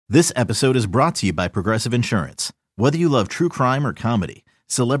This episode is brought to you by Progressive Insurance. Whether you love true crime or comedy,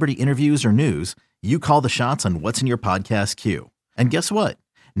 celebrity interviews or news, you call the shots on what's in your podcast queue. And guess what?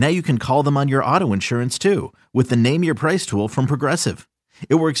 Now you can call them on your auto insurance too with the Name Your Price tool from Progressive.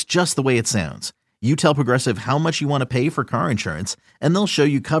 It works just the way it sounds. You tell Progressive how much you want to pay for car insurance, and they'll show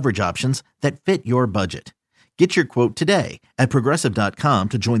you coverage options that fit your budget. Get your quote today at Progressive.com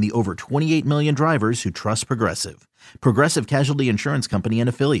to join the over 28 million drivers who trust Progressive. Progressive Casualty Insurance Company and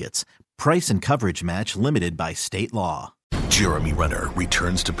Affiliates. Price and coverage match limited by state law. Jeremy Renner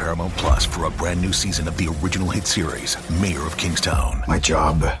returns to Paramount Plus for a brand new season of the original hit series, Mayor of Kingstown. My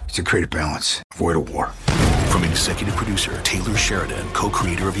job is to create a balance, avoid a war. From executive producer Taylor Sheridan,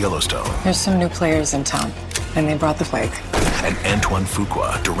 co-creator of Yellowstone. There's some new players in town, and they brought the plague. And Antoine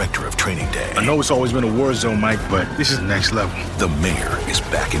Fuqua, director of Training Day. I know it's always been a war zone, Mike, but this is next level. The Mayor is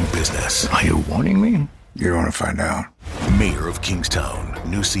back in business. Are you warning me? You're going to find out. Mayor of Kingstown.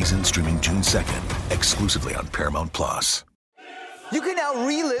 New season streaming June 2nd, exclusively on Paramount Plus. You can now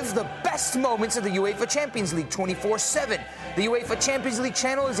relive the best moments of the UEFA Champions League 24/7. The UEFA Champions League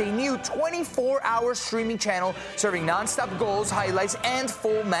channel is a new 24-hour streaming channel serving non-stop goals, highlights, and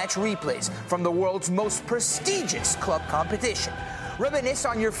full match replays from the world's most prestigious club competition. Reminisce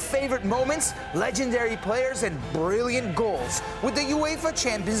on your favorite moments, legendary players, and brilliant goals with the UEFA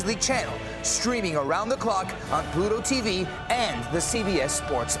Champions League channel, streaming around the clock on Pluto TV and the CBS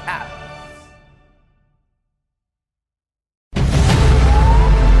Sports app.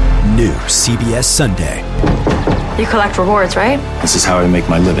 New CBS Sunday. You collect rewards, right? This is how I make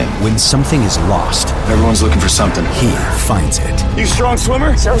my living. When something is lost, everyone's looking for something. He finds it. You strong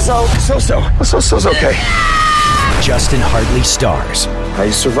swimmer? So-so. So-so's okay. Justin Hartley stars. How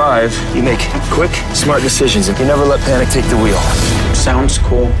you survive, you make quick, smart decisions, and you never let panic take the wheel. Sounds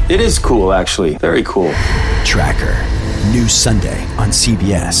cool. It is cool, actually. Very cool. Tracker. New Sunday on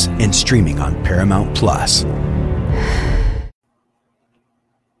CBS and streaming on Paramount Plus.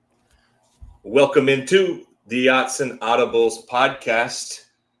 Welcome into the Yachts and Audibles podcast.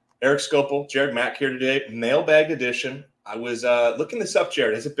 Eric Scopel, Jared Mack here today, Mailbag edition. I was looking this up,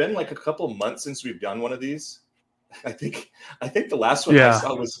 Jared. Has it been like a couple of months since we've done one of these? I think the last one I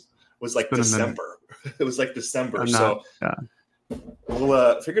saw was like December. It was like December.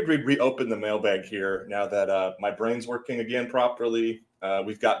 We'll figured we'd reopen the mailbag here now that my brain's working again properly.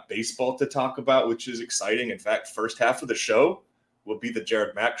 We've got baseball to talk about, which is exciting. In fact, first half of the show will be the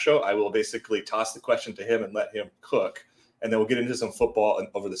Jared Mack show. I will basically toss the question to him and let him cook. And then we'll get into some football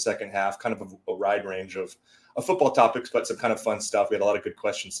over the second half, kind of a wide range of football topics, but some kind of fun stuff. We had a lot of good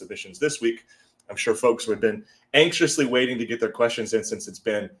question submissions this week. I'm sure folks have been anxiously waiting to get their questions in since it's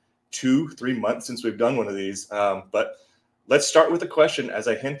been 2-3 months since we've done one of these. But let's start with a question, as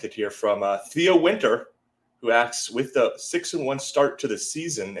I hinted here, from Theo Winter, who asks, with the 6-1 start to the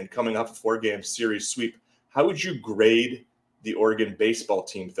season and coming off a 4-game series sweep, how would you grade the Oregon baseball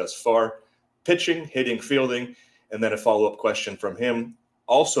team thus far? Pitching, hitting, fielding, and then a follow-up question from him.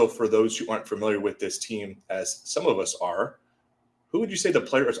 Also, for those who aren't familiar with this team, as some of us are, who would you say the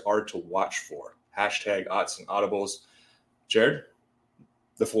players are to watch for? Hashtag Odds and Audibles. Jared,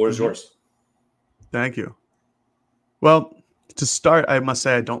 the floor is yours. Thank you. Well, to start, I must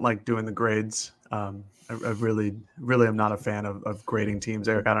say I don't like doing the grades. I really am not a fan of grading teams.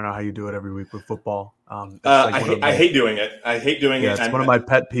 Eric, I don't know how you do it every week with football. I hate doing it. It's one of my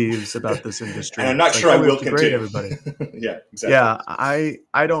pet peeves about this industry. And I'm not sure I will continue. Everybody. Yeah, exactly. Yeah,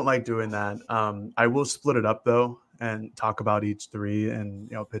 I don't like doing that. I will split it up though and talk about each three and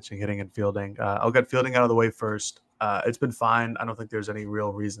pitching, hitting, and fielding. I'll get fielding out of the way first. It's been fine. I don't think there's any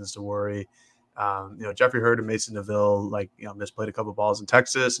real reasons to worry. Jeffrey Hurd and Mason Neville, misplayed a couple balls in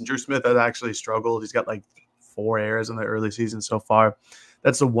Texas, and Drew Smith has actually struggled. He's got 4 errors in the early season so far.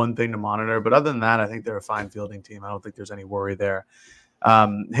 That's the one thing to monitor. But other than that, I think they're a fine fielding team. I don't think there's any worry there.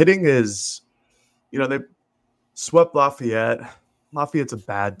 Hitting is, they swept Lafayette. Lafayette's a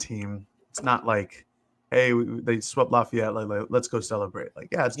bad team. It's not like, hey, they swept Lafayette. Let's go celebrate.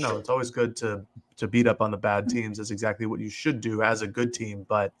 It's always good to beat up on the bad teams. That's exactly what you should do as a good team.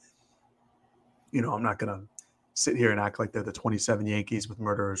 But I'm not going to sit here and act like they're the 27 Yankees with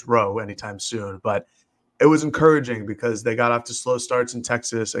Murderers Row anytime soon. But it was encouraging because they got off to slow starts in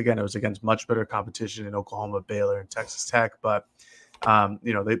Texas. Again, it was against much better competition in Oklahoma, Baylor, and Texas Tech. But,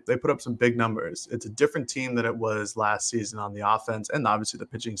 they put up some big numbers. It's a different team than it was last season on the offense and obviously the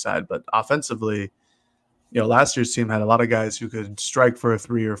pitching side. But offensively, last year's team had a lot of guys who could strike for a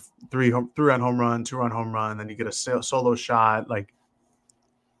three-run home run, 2-run home run, then you get a solo shot.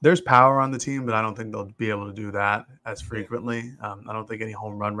 There's power on the team, but I don't think they'll be able to do that as frequently. I don't think any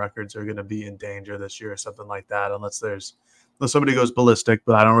home run records are going to be in danger this year or something like that, unless there's unless somebody goes ballistic,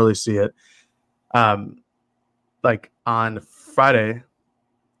 but I don't really see it. Like on Friday,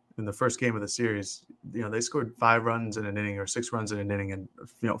 in the first game of the series, they scored 5 runs in an inning or 6 runs in an inning,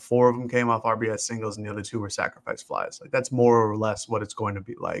 and 4 of them came off RBI singles, and the other 2 were sacrifice flies. Like that's more or less what it's going to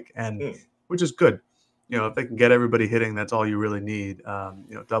be like, and which is good. If they can get everybody hitting, that's all you really need.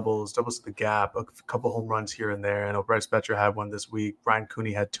 Doubles to the gap, a couple home runs here and there. I know Bryce Betcher had one this week. Brian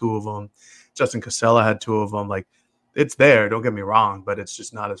Cooney had 2 of them. Justin Casella had 2 of them. Like, it's there, don't get me wrong, but it's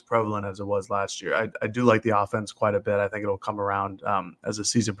just not as prevalent as it was last year. I do like the offense quite a bit. I think it'll come around as the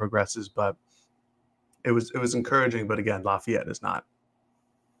season progresses, but it was encouraging. But again, Lafayette is not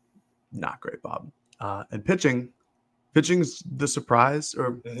great, Bob. And pitching's the surprise,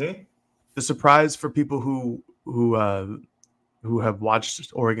 or the surprise for people who have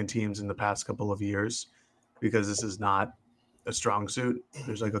watched Oregon teams in the past couple of years, because this is not a strong suit.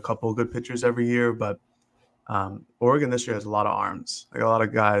 There's like a couple of good pitchers every year, but Oregon this year has a lot of arms. They got a lot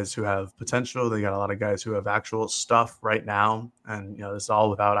of guys who have potential. They got a lot of guys who have actual stuff right now. And, this is all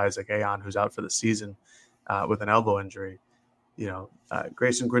without Isaac Aon, who's out for the season with an elbow injury.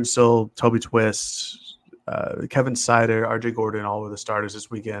 Grayson Grinsill, Toby Twist, Kevin Sider, RJ Gordon, all were the starters this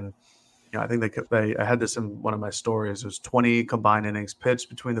weekend. I think I had this in one of my stories. It was 20 combined innings pitched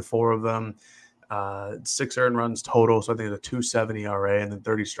between the 4 of them, 6 earned runs total. So I think it was a 2.70 ERA and then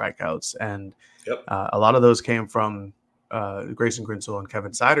 30 strikeouts. And a lot of those came from Grayson Grinsill and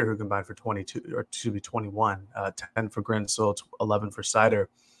Kevin Sider, who combined for 21, 10 for Grinsill, 11 for Sider.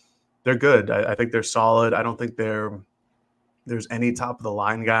 They're good. I think they're solid. I don't think there's any top of the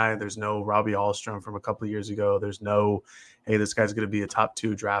line guy. There's no Robbie Alstrom from a couple of years ago. There's no, hey, this guy's going to be a top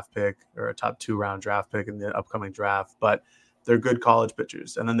 2 draft pick or a top 2 round draft pick in the upcoming draft, but they're good college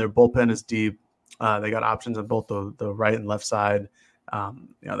pitchers. And then their bullpen is deep. They got options on both the right and left side.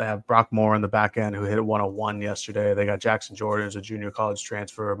 They have Brock Moore in the back end, who hit a 101 yesterday. They got Jackson Jordan, who's a junior college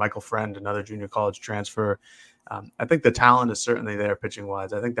transfer. Michael Friend, another junior college transfer. I think the talent is certainly there pitching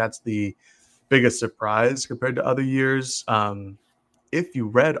wise. I think that's the biggest surprise compared to other years. If you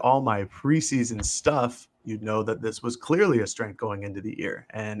read all my preseason stuff, you'd know that this was clearly a strength going into the year,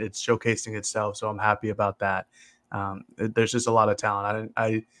 and it's showcasing itself. So I'm happy about that. There's just a lot of talent.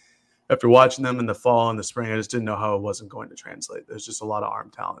 I after watching them in the fall and the spring, I just didn't know how it wasn't going to translate. There's just a lot of arm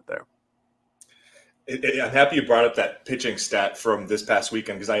talent there. I'm happy you brought up that pitching stat from this past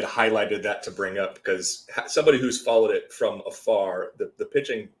weekend, because I had highlighted that to bring up, because somebody who's followed it from afar, the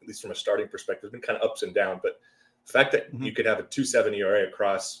pitching, at least from a starting perspective, has been kind of ups and down. But the fact that you could have a 2.70 ERA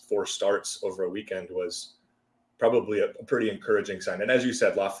across 4 starts over a weekend was probably a pretty encouraging sign. And as you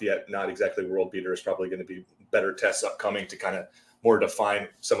said, Lafayette, not exactly world beater, is probably going to be better tests upcoming to kind of more define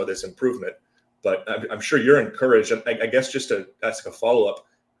some of this improvement. But I'm sure you're encouraged. And I guess just to ask a follow-up,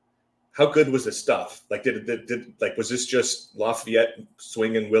 how good was the stuff? Like, was this just Lafayette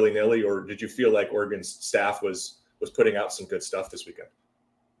swinging willy-nilly, or did you feel like Oregon's staff was putting out some good stuff this weekend?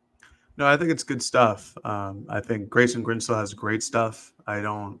 No, I think it's good stuff. I think Grayson Grinsill has great stuff.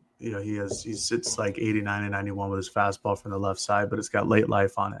 He sits like 89 and 91 with his fastball from the left side, but it's got late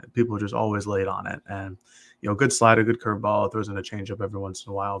life on it. People are just always late on it. And, good slider, good curveball, throws in a changeup every once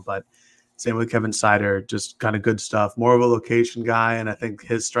in a while. But same with Kevin Sider, just kind of good stuff. More of a location guy, and I think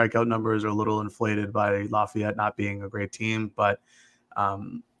his strikeout numbers are a little inflated by Lafayette not being a great team. But,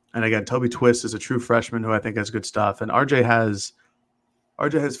 and again, Toby Twist is a true freshman who I think has good stuff. And RJ has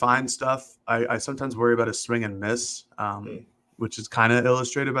fine stuff. I sometimes worry about his swing and miss, which is kind of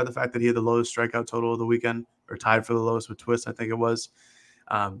illustrated by the fact that he had the lowest strikeout total of the weekend, or tied for the lowest with Twist, I think it was.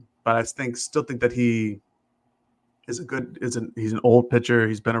 But I still think that he is he's an old pitcher.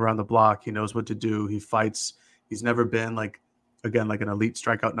 He's been around the block. He knows what to do. He fights. He's never been like an elite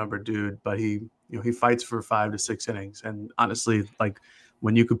strikeout number dude, but he fights for 5 to 6 innings. And honestly, like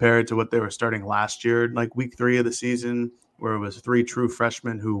when you compare it to what they were starting last year, like week 3 of the season, where it was 3 true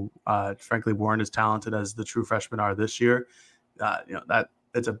freshmen who frankly weren't as talented as the true freshmen are this year, that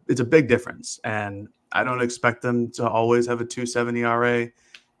it's a big difference. And I don't expect them to always have a 2.70 ERA.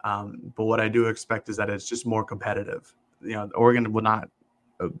 But what I do expect is that it's just more competitive. Oregon will not.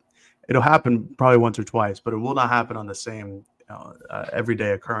 It'll happen probably once or twice, but it will not happen on the same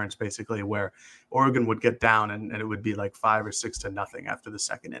everyday occurrence, basically, where Oregon would get down and it would be like 5 or 6 to nothing after the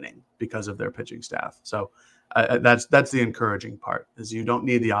second inning because of their pitching staff. So that's the encouraging part, is you don't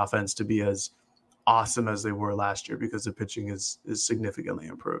need the offense to be as awesome as they were last year, because the pitching is significantly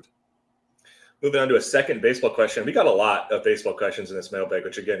improved. Moving on to a second baseball question. We got a lot of baseball questions in this mailbag,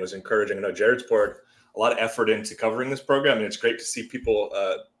 which again was encouraging. I know Jared's poured a lot of effort into covering this program, and it's great to see people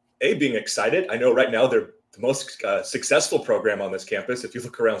being excited. I know right now they're the most successful program on this campus. If you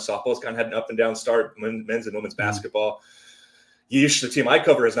look around, softball's kind of had an up and down start, men's and women's basketball. Yeesh, the team I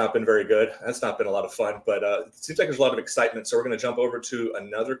cover has not been very good. That's not been a lot of fun, but it seems like there's a lot of excitement. So we're going to jump over to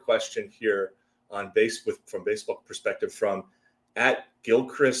another question here on from baseball perspective from at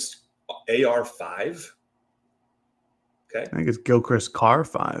Gilchrist AR5. Okay. I think it's Gilchrist Carr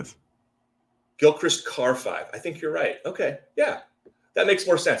 5. Gilchrist Carr 5. I think you're right. Okay. Yeah. That makes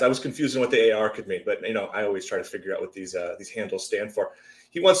more sense. I was confused on what the AR could mean, but I always try to figure out what these handles stand for.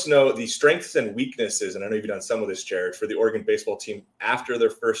 He wants to know the strengths and weaknesses, and I know you've done some of this, Jared, for the Oregon baseball team after their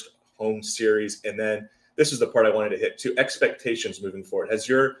first home series. And then this is the part I wanted to hit too, expectations moving forward. Has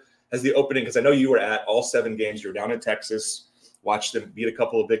the opening, because I know you were at all 7 games, you're down in Texas, watched them beat a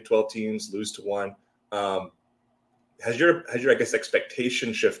couple of Big 12 teams, lose to one. Has your I guess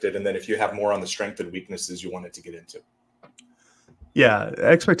expectation shifted? And then if you have more on the strength and weaknesses you wanted to get into. Yeah,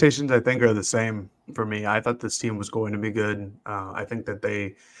 expectations I think are the same for me. I thought this team was going to be good. I think that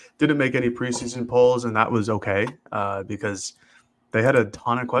they didn't make any preseason polls, and that was okay because they had a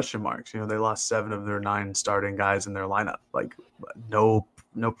ton of question marks. They lost 7 of their 9 starting guys in their lineup. Like no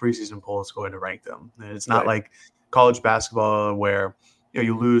preseason poll is going to rank them. And it's not like college basketball where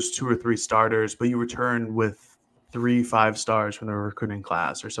you lose 2 or 3 starters, but you return with 3 5-stars from the recruiting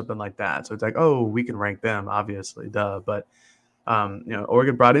class or something like that. So it's like, oh, we can rank them, obviously, duh. But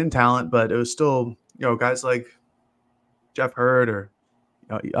Oregon brought in talent, but it was still, guys like Jeff Hurd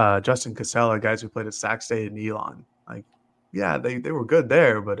or Justin Casella, guys who played at Sac State and Elon. Like, yeah, they were good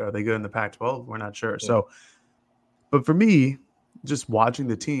there, but are they good in the Pac-12? We're not sure. Yeah. So, but for me, just watching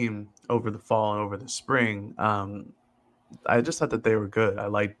the team over the fall and over the spring, I just thought that they were good. I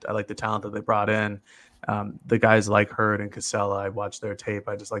liked the talent that they brought in. The guys like Hurd and Casella, I watched their tape.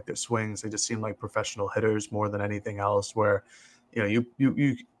 I just like their swings. They just seem like professional hitters more than anything else. Where, you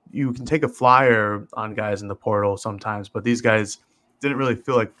can take a flyer on guys in the portal sometimes, but these guys didn't really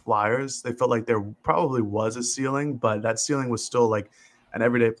feel like flyers. They felt like there probably was a ceiling, but that ceiling was still like an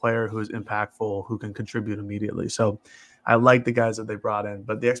everyday player who is impactful, who can contribute immediately. So I like the guys that they brought in,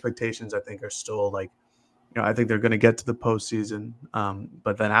 but the expectations I think are still like, I think they're going to get to the postseason.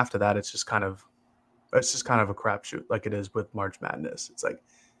 But then after that, it's just kind of a crapshoot, like it is with March Madness. It's like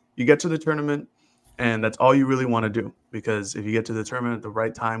you get to the tournament, and that's all you really want to do. Because if you get to the tournament at the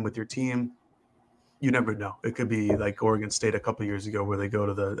right time with your team, you never know. It could be like Oregon State a couple of years ago, where they go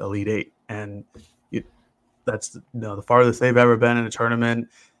to the Elite Eight, and that's the farthest they've ever been in a tournament.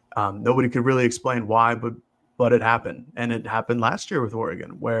 Nobody could really explain why, but it happened, and it happened last year with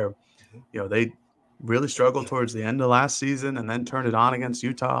Oregon, where they really struggled towards the end of last season and then turned it on against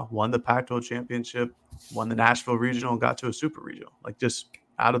Utah, won the Pac-12 championship, won the Nashville regional, and got to a super regional, like just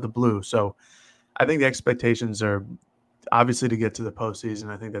out of the blue. So I think the expectations are obviously to get to the postseason.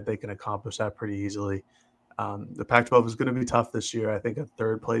 I think that they can accomplish that pretty easily. The Pac-12 is going to be tough this year. I think a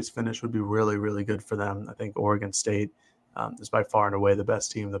 3rd place finish would be really, really good for them. I think Oregon State is by far and away the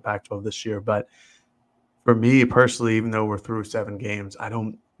best team in the Pac-12 this year. But for me personally, even though we're through 7 games,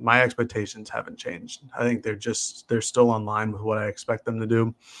 my expectations haven't changed. I think they're still on line with what I expect them to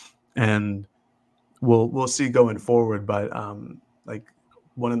do, and we'll see going forward. But like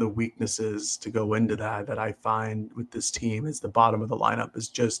one of the weaknesses to go into that I find with this team is the bottom of the lineup is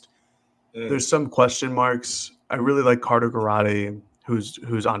just there's some question marks. I really like Carter Garate,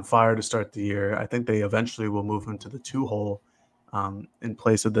 who's on fire to start the year. I think they eventually will move him to the 2-hole in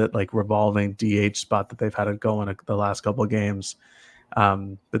place of that like revolving DH spot that they've had it going the last couple of games.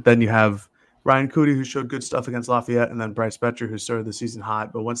 But then you have Ryan Cootie, who showed good stuff against Lafayette, and then Bryce Betcher, who started the season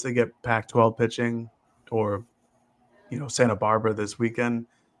hot. But once they get Pac-12 pitching or, Santa Barbara this weekend,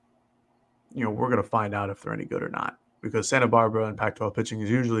 we're going to find out if they're any good or not, because Santa Barbara and Pac-12 pitching is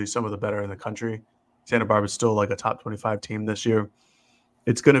usually some of the better in the country. Santa Barbara is still like a top 25 team this year.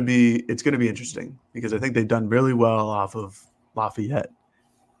 It's going to be interesting because I think they've done really well off of Lafayette.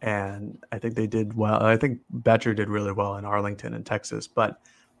 And I think they did well. I think Betcher did really well in Arlington and Texas, but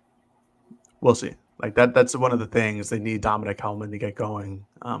we'll see. Like that's one of the things they need Dominic Hellman to get going.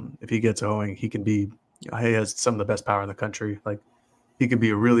 If he gets going, he can be. He has some of the best power in the country. Like he could be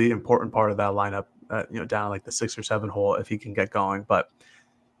a really important part of that lineup. Down like the 6 or 7 hole if he can get going. But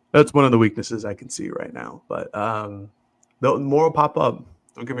that's one of the weaknesses I can see right now. But more will pop up.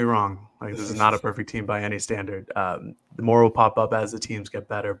 Don't get me wrong. Like this is not a perfect team by any standard. The more will pop up as the teams get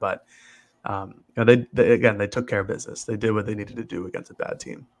better. But they took care of business. They did what they needed to do against a bad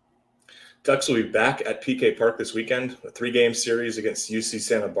team. Ducks will be back at PK Park this weekend, a 3-game series against UC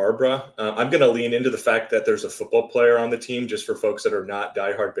Santa Barbara. I'm going to lean into the fact that there's a football player on the team, just for folks that are not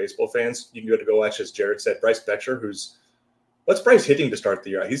diehard baseball fans. You can go watch, as Jared said, Bryce Betcher, what's Bryce hitting to start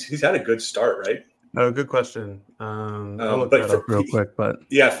the year? He's had a good start, right? No, good question. I'll look that up real quick. But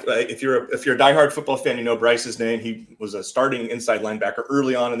yeah, if you're a diehard football fan, you know Bryce's name. He was a starting inside linebacker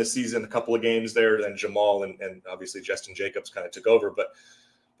early on in the season, a couple of games there. Then Jamal and obviously Justin Jacobs kind of took over. But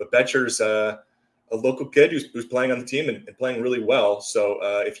Betcher's a local kid who's playing on the team and playing really well. So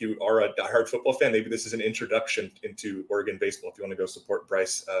if you are a diehard football fan, maybe this is an introduction into Oregon baseball. If you want to go support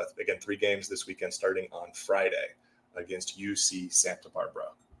Bryce, again, 3 games this weekend starting on Friday against UC Santa Barbara.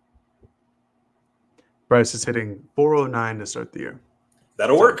 Bryce is hitting .409 to start the year.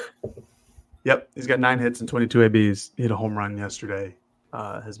 That'll work. Yep. He's got 9 hits and 22 ABs. He hit a home run yesterday.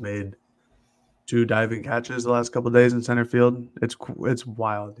 Has made 2 diving catches the last couple of days in center field. It's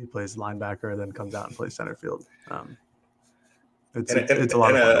wild. He plays linebacker, then comes out and plays center field. It's a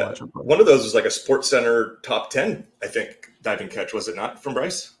lot of fun to watch him play. One of those was like a Sports Center top 10, I think, diving catch, was it not, from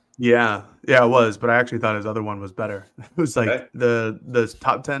Bryce? Yeah, it was. But I actually thought his other one was better. It was like the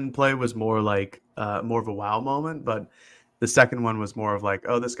top 10 play was more like more of a wow moment, but the second one was more of like,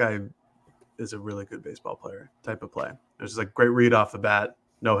 oh, this guy is a really good baseball player type of play. It was like great read off the bat,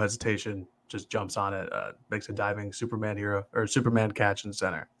 no hesitation, just jumps on it, makes a diving Superman hero or Superman catch in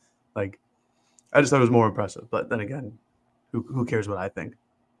center. Like, I just thought it was more impressive. But then again, who cares what I think?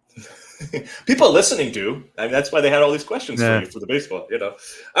 People listening do. I mean, that's why they had all these questions for you for the baseball,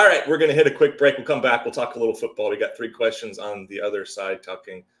 All right, we're going to hit a quick break. We'll come back. We'll talk a little football. We got 3 questions on the other side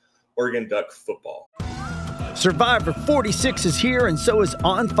talking Oregon Duck football. Survivor 46 is here, and so is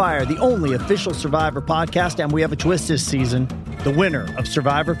On Fire, the only official Survivor podcast, and we have a twist this season. The winner of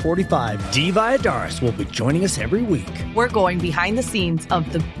Survivor 45, Dee Valladares, will be joining us every week. We're going behind the scenes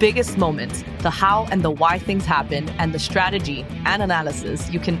of the biggest moments, the how and the why things happen, and the strategy and analysis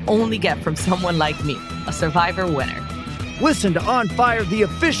you can only get from someone like me, a Survivor winner. Listen to On Fire, the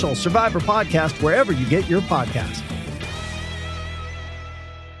official Survivor podcast, wherever you get your podcast.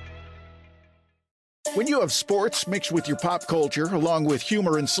 When you have sports mixed with your pop culture, along with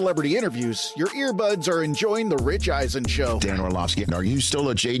humor and celebrity interviews, your earbuds are enjoying The Rich Eisen Show. Dan Orlovsky, are you still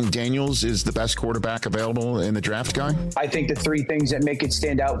a Jaden Daniels is the best quarterback available in the draft guy? I think the 3 things that make it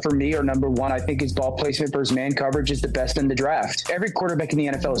stand out for me are, number 1, I think his ball placement versus man coverage is the best in the draft. Every quarterback in the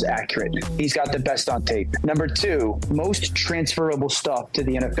NFL is accurate. He's got the best on tape. Number 2, most transferable stuff to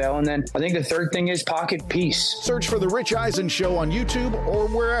the NFL. And then I think the 3rd thing is pocket peace. Search for The Rich Eisen Show on YouTube or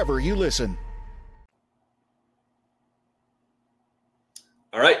wherever you listen.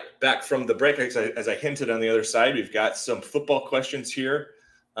 All right, back from the break. As I hinted on the other side, we've got some football questions here.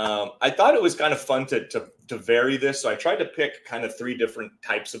 I thought it was kind of fun to vary this, so I tried to pick kind of 3 different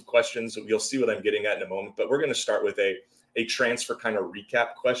types of questions. You'll see what I'm getting at in a moment, but we're going to start with a transfer kind of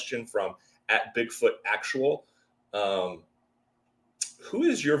recap question from @BigfootActual. Who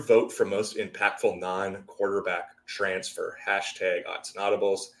is your vote for most impactful non-quarterback transfer? #Odds and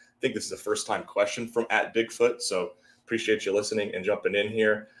Audibles. I think this is a first-time question from @Bigfoot, so appreciate you listening and jumping in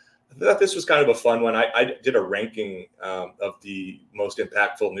here. I thought this was kind of a fun one. I did a ranking of the most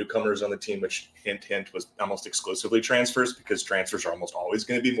impactful newcomers on the team, which hint was almost exclusively transfers, because transfers are almost always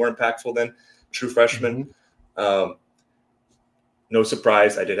going to be more impactful than true freshmen. No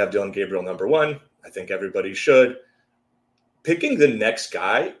surprise, I did have Dylan Gabriel number 1. I think everybody should. Picking the next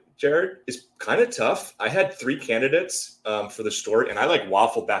guy, Jared, is kind of tough. I had 3 candidates for the story, and I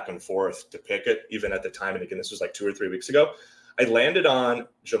waffled back and forth to pick it, even at the time. And again, this was 2 or 3 weeks ago. I landed on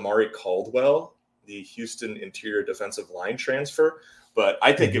Jamari Caldwell, the Houston interior defensive line transfer, but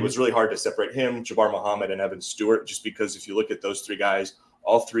I think it was really hard to separate him, Jabbar Muhammad, and Evan Stewart, just because if you look at those 3 guys,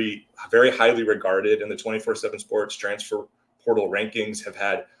 all 3 very highly regarded in the 24/7 Sports transfer portal rankings, have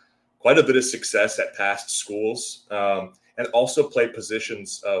had quite a bit of success at past schools. And also play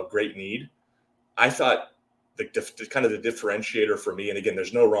positions of great need. I thought the differentiator for me, and again,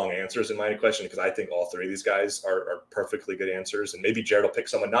 there's no wrong answers in my question, because I think all 3 of these guys are perfectly good answers. And maybe Jared will pick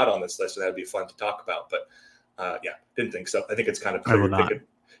someone not on this list, and that'd be fun to talk about. But didn't think so. I think it's kind of clear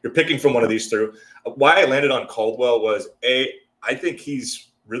you're picking from one of these 3. Why I landed on Caldwell was A, I think he's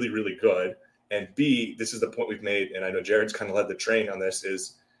really, really good. And B, this is the point we've made, and I know Jared's kind of led the train on this,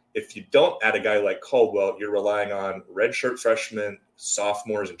 is if you don't add a guy like Caldwell, you're relying on redshirt freshmen,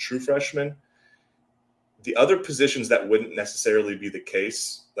 sophomores, and true freshmen. The other positions that wouldn't necessarily be the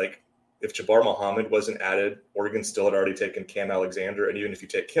case, like if Jabbar Muhammad wasn't added, Oregon still had already taken Cam Alexander. And even if you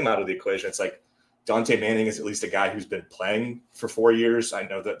take him out of the equation, it's like Dante Manning is at least a guy who's been playing for 4 years. I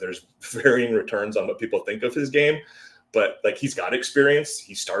know that there's varying returns on what people think of his game, but he's got experience.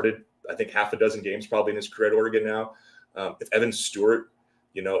 He started, I think, 6 games probably in his career at Oregon now. If Evan Stewart,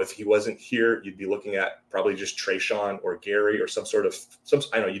 if he wasn't here, you'd be looking at probably just Trayshawn or Gary or some I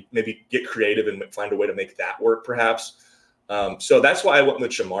don't know, you'd maybe get creative and find a way to make that work perhaps. So that's why I went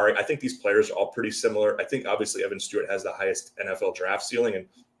with Shamari. I think these players are all pretty similar. I think obviously Evan Stewart has the highest NFL draft ceiling. And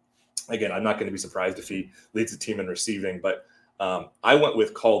again, I'm not going to be surprised if he leads the team in receiving, but I went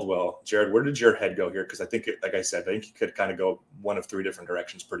with Caldwell. Jared, where did your head go here? Because I think, like I said, I think he could kind of go one of three different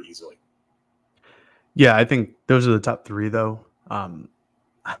directions pretty easily. Yeah, I think those are the top three, though. I'm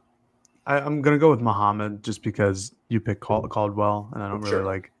going to go with Muhammad just because you picked Caldwell, and I don't really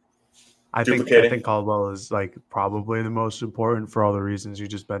like. I think Caldwell is like probably the most important for all the reasons you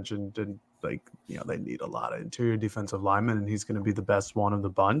just mentioned, and like they need a lot of interior defensive linemen, and he's going to be the best one of the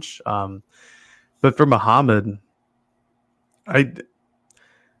bunch. But for Muhammad,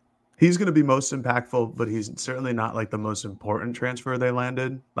 he's going to be most impactful, but he's certainly not like the most important transfer they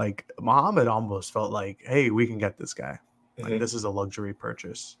landed. Like Muhammad almost felt like, hey, we can get this guy. Like this is a luxury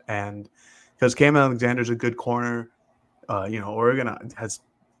purchase, and because Cam Alexander's a good corner, Oregon has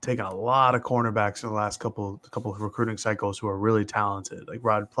taken a lot of cornerbacks in the last couple of recruiting cycles who are really talented, like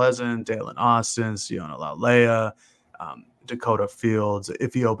Rod Pleasant, Dalen Austin, Siona Laulea, Dakota Fields,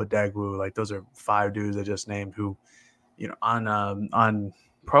 Ifeoma Degwu. Like those are 5 dudes I just named who, on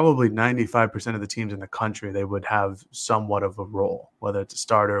probably 95% of the teams in the country, they would have somewhat of a role, whether it's a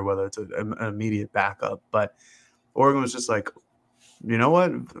starter, whether it's an immediate backup. But Oregon was just like, you know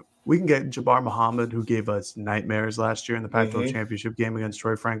what? We can get Jabbar Muhammad, who gave us nightmares last year in the Pac-12 championship game against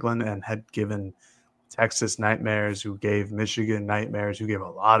Troy Franklin and had given Texas nightmares, who gave Michigan nightmares, who gave a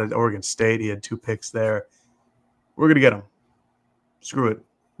lot of Oregon State. He had 2 picks there. We're going to get him. Screw it.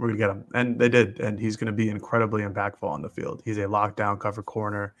 We're going to get him. And they did. And he's going to be incredibly impactful on the field. He's a lockdown cover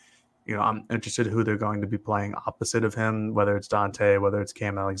corner. I'm interested in who they're going to be playing opposite of him, whether it's Dante, whether it's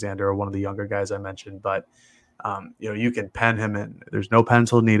Cam Alexander, or one of the younger guys I mentioned. But you can pen him in. There's no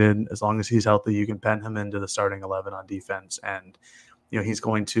pencil needed. As long as he's healthy, you can pen him into the starting 11 on defense. And, he's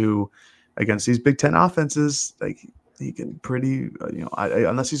going to, against these Big Ten offenses, like he can pretty,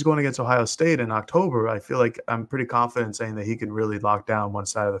 unless he's going against Ohio State in October, I feel like I'm pretty confident saying that he can really lock down one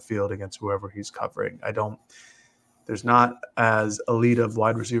side of the field against whoever he's covering. There's not as elite of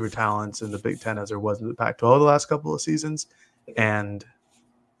wide receiver talents in the Big Ten as there was in the Pac-12 the last couple of seasons. And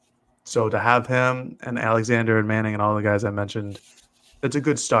so to have him and Alexander and Manning and all the guys I mentioned, it's a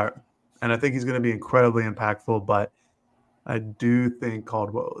good start. And I think he's going to be incredibly impactful, but I do think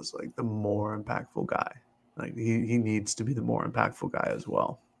Caldwell is like the more impactful guy. Like he needs to be the more impactful guy as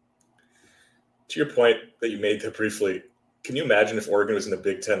well. To your point that you made there briefly, can you imagine if Oregon was in the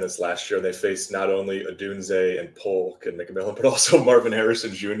Big Ten this last year and they faced not only Odunze and Polk and McMillan, but also Marvin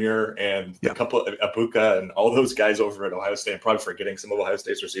Harrison Jr. and a couple of Abuka and all those guys over at Ohio State? I'm probably forgetting some of Ohio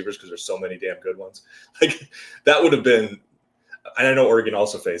State's receivers because there's so many damn good ones. Like that would have been, and I know Oregon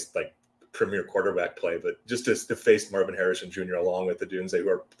also faced like premier quarterback play, but just to face Marvin Harrison Jr. along with Odunze, who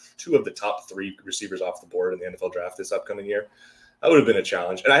are 2 of the top 3 receivers off the board in the NFL draft this upcoming year, that would have been a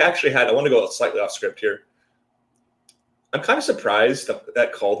challenge. And I want to go slightly off script here. I'm kind of surprised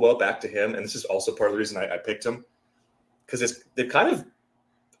that Caldwell back to him, and this is also part of the reason I picked him, because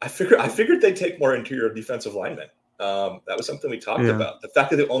I figured they'd take more interior defensive linemen. That was something we talked about. The fact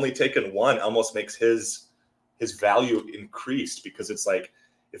that they've only taken 1 almost makes his value increased, because it's like,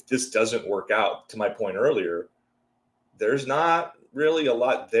 if this doesn't work out, to my point earlier, there's not really a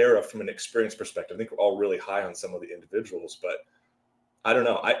lot there from an experience perspective. I think we're all really high on some of the individuals, but I don't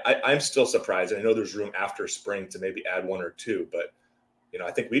know. I'm still surprised. And I know there's room after spring to maybe add 1 or 2, but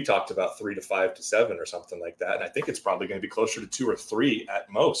I think we talked about 3 to 5 to 7 or something like that. And I think it's probably going to be closer to 2 or 3 at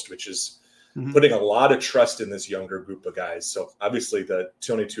most, which is putting a lot of trust in this younger group of guys. So obviously the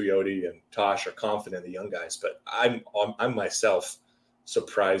Tony Tuioti and Tosh are confident in the young guys, but I'm myself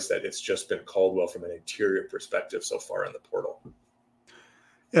surprised that it's just been Caldwell from an interior perspective so far in the portal.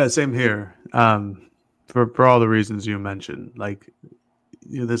 Yeah, same here. For all the reasons you mentioned, like,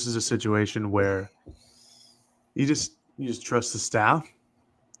 this is a situation where you just trust the staff,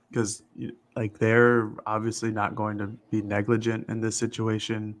 because they're obviously not going to be negligent in this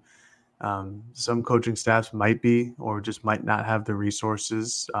situation. Some coaching staffs might be, or just might not have the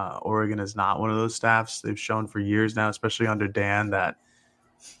resources. Oregon is not one of those staffs. They've shown for years now, especially under Dan, that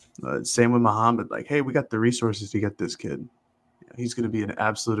same with Muhammad, like, hey, we got the resources to get this kid. He's going to be an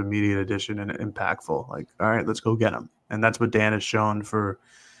absolute immediate addition and impactful. Like, all right, let's go get him. And that's what Dan has shown for,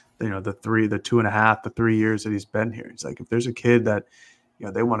 the 2.5, the 3 years that he's been here. It's like, if there's a kid that,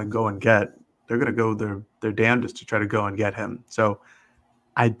 they want to go and get, they're going to go their damnedest to try to go and get him. So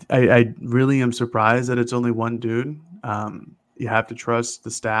I really am surprised that it's only 1 dude. You have to trust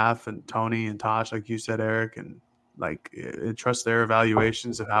the staff and Tony and Tosh, like you said, Eric, and trust their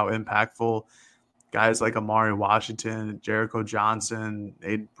evaluations of how impactful guys like Amari Washington, Jericho Johnson,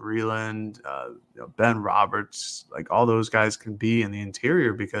 Aiden Breland, Ben Roberts, like all those guys can be in the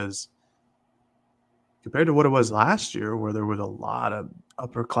interior, because compared to what it was last year, where there was a lot of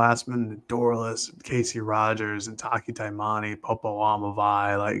upperclassmen, Dorless, Casey Rogers, and Taki Taimani, Popo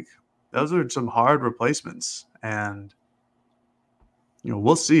Amavai, like those are some hard replacements. And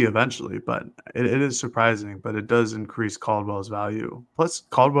we'll see eventually, but it is surprising, but it does increase Caldwell's value. Plus,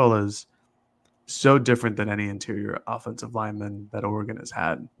 Caldwell is so different than any interior offensive lineman that Oregon has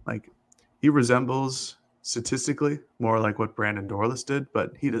had. Like, he resembles statistically more like what Brandon Dorless did,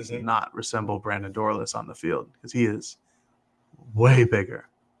 but he does not resemble Brandon Dorless on the field, because he is way bigger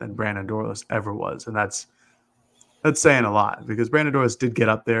than Brandon Dorless ever was. And that's saying a lot, because Brandon Dorless did get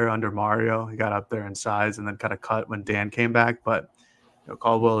up there under Mario. He got up there in size and then kind of cut when Dan came back. But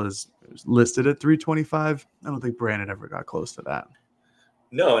Caldwell is listed at 325. I don't think Brandon ever got close to that.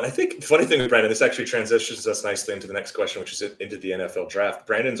 No, and I think the funny thing with Brandon, this actually transitions us nicely into the next question, which is into the NFL draft.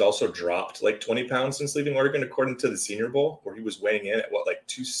 Brandon's also dropped like 20 pounds since leaving Oregon, according to the Senior Bowl, where he was weighing in at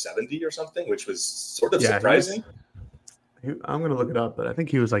 270 or something, which was sort of surprising. I'm going to look it up, but I think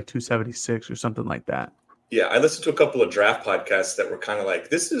he was like 276 or something like that. Yeah, I listened to a couple of draft podcasts that were kind of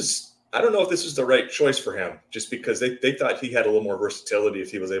like, I don't know if this is the right choice for him, just because they thought he had a little more versatility if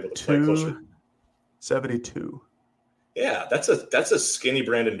he was able to play closer. 72. Yeah, that's a skinny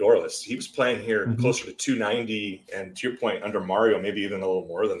Brandon Dorless. He was playing here closer to 290, and to your point, under Mario, maybe even a little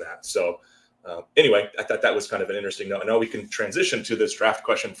more than that. So anyway, I thought that was kind of an interesting note. I know we can transition to this draft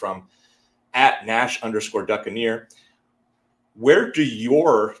question from @Nash_Duccaneer. Where do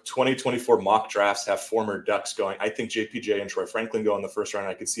your 2024 mock drafts have former Ducks going? I think JPJ and Troy Franklin go in the first round.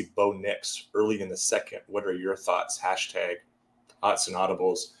 I could see Bo Nix early in the second. What are your thoughts? #Odds and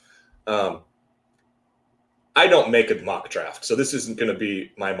Audibles. I don't make a mock draft, so this isn't going to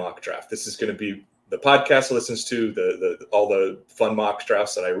be my mock draft. This is going to be the podcast listens to, all the fun mock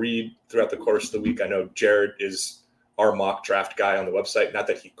drafts that I read throughout the course of the week. I know Jared is our mock draft guy on the website. Not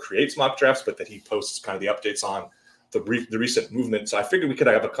that he creates mock drafts, but that he posts kind of the updates on the recent movement. So I figured we could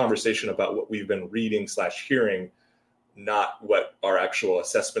have a conversation about what we've been reading / hearing, not what our actual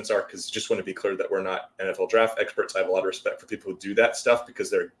assessments are, because just want to be clear that we're not NFL draft experts. I have a lot of respect for people who do that stuff, because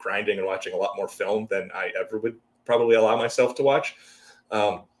they're grinding and watching a lot more film than I ever would probably allow myself to watch.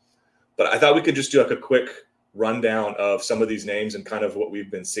 But I thought we could just do like a quick rundown of some of these names and kind of what we've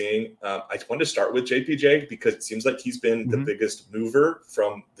been seeing. I wanted to start with JPJ, because it seems like he's been the biggest mover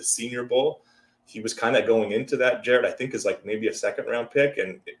from the Senior Bowl. He was kind of going into that, Jared, I think is like maybe a second round pick.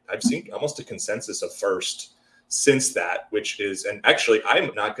 And I've seen almost a consensus of first since that, which is, and actually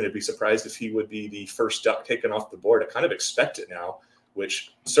I'm not going to be surprised if he would be the first Duck taken off the board. I kind of expect it now,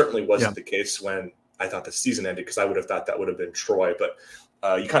 which certainly wasn't the case when I thought the season ended, because I would have thought that would have been Troy. But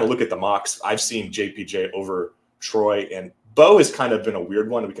you kind of look at the mocks. I've seen JPJ over Troy, and Bo has kind of been a weird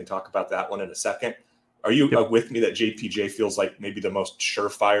one. We can talk about that one in a second. Are you with me that JPJ feels like maybe the most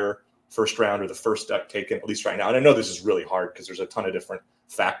surefire first round or the first Duck taken, at least right now? And I know this is really hard because there's a ton of different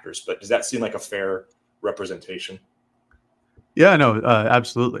factors, but does that seem like a fair representation? Yeah, no,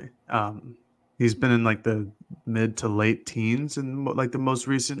 absolutely. He's been in like the mid to late teens and like the most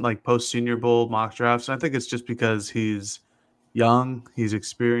recent like post Senior Bowl mock drafts. And I think it's just because he's young, he's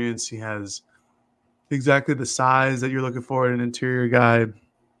experienced, he has exactly the size that you're looking for in an interior guy.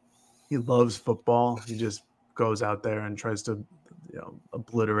 He loves football. He just goes out there and tries to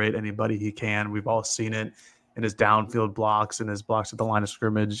obliterate anybody he can. We've all seen it in his downfield blocks and his blocks at the line of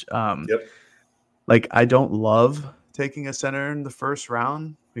scrimmage. Like, I don't love taking a center in the first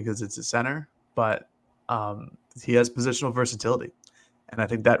round because it's a center, but he has positional versatility. And I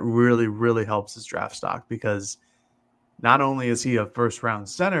think that really, really helps his draft stock, because not only is he a first round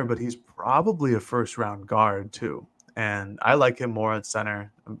center, but he's probably a first round guard too. And I like him more at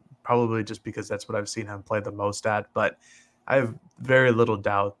center, probably just because that's what I've seen him play the most at. But I have very little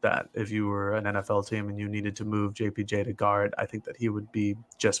doubt that if you were an NFL team and you needed to move JPJ to guard, I think that he would be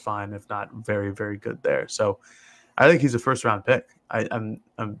just fine, if not very, very good there. So I think he's a first-round pick. I'm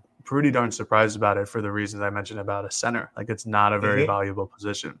pretty darn surprised about it for the reasons I mentioned about a center. Like, it's not a very valuable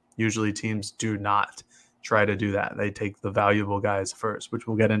position. Usually teams do not try to do that. They take the valuable guys first, which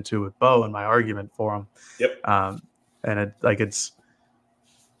we'll get into with Bo and my argument for him. And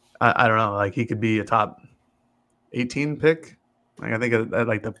I don't know, like he could be a top 18 pick. Like, I think at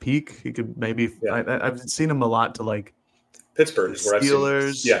like the peak, he could maybe. I've seen him a lot to like Pittsburgh,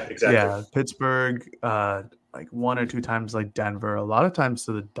 Steelers. Yeah, exactly. Yeah, Pittsburgh. Like one or two times like Denver. A lot of times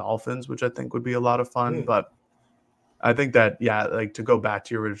to the Dolphins, which I think would be a lot of fun. But I think that, yeah, like to go back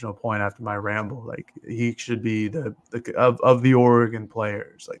to your original point after my ramble, like he should be the of the Oregon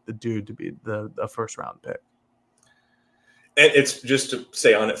players, like the dude to be the first round pick. And it's just to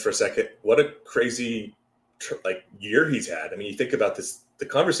say on it for a second, what a crazy year he's had. I mean, you think about this, the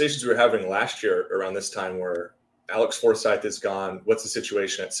conversations we were having last year around this time where Alex Forsythe is gone. What's the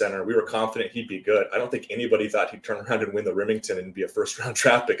situation at center? We were confident he'd be good. I don't think anybody thought he'd turn around and win the Remington and be a first round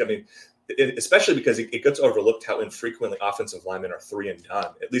draft pick. I mean, especially because it gets overlooked how infrequently offensive linemen are 3 and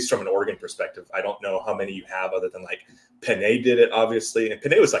done, at least from an Oregon perspective. I don't know how many you have other than like Penei did it, obviously. And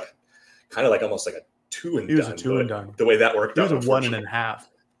Penei was like kind of like almost like a 2 and done. He was a 2 and done. The way that worked out. He was a 1.5.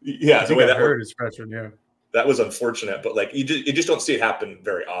 Yeah, the way that hurt his freshman year. That was unfortunate, but like you just don't see it happen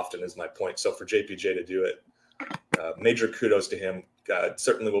very often is my point. So for JPJ to do it, major kudos to him.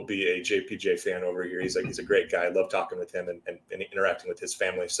 Certainly will be a JPJ fan over here. He's a great guy. I love talking with him and interacting with his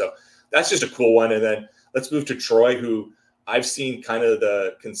family. So that's just a cool one. And then let's move to Troy, who I've seen kind of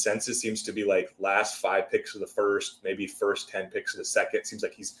the consensus seems to be like last 5 picks of the first, maybe first 10 picks of the second. It seems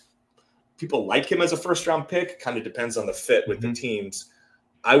like people like him as a first round pick. Kind of depends on the fit with the teams.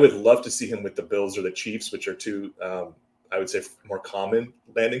 I would love to see him with the Bills or the Chiefs, which are two, I would say, more common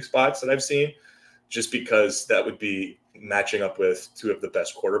landing spots that I've seen, just because that would be matching up with 2 of the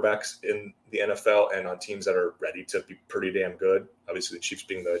best quarterbacks in the NFL and on teams that are ready to be pretty damn good. Obviously, the Chiefs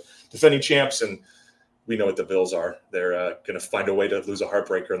being the defending champs, and we know what the Bills are. They're going to find a way to lose a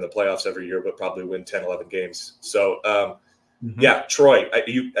heartbreaker in the playoffs every year, but probably win 10, 11 games. So, yeah, Troy,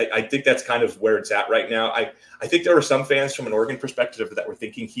 I think that's kind of where it's at right now. I think there were some fans from an Oregon perspective that were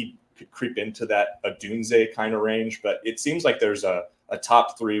thinking he could creep into that Odunze kind of range, but it seems like there's a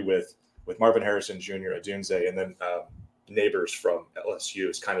top 3 with Marvin Harrison Jr., Odunze, and then Neighbors from LSU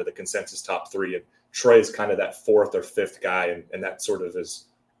is kind of the consensus top 3, and Troy is kind of that 4th or 5th guy, and that sort of is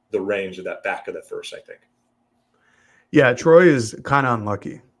the range of that back of the first, I think. Yeah, Troy is kind of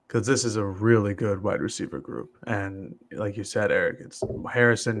unlucky because this is a really good wide receiver group. And like you said, Eric, it's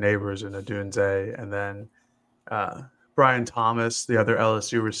Harrison, Neighbors, and Odunze. And then Brian Thomas, the other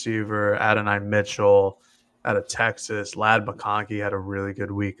LSU receiver, Adonai Mitchell out of Texas. Ladd McConkey had a really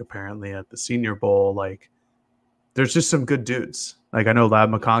good week, apparently, at the Senior Bowl. Like, there's just some good dudes. Like, I know Ladd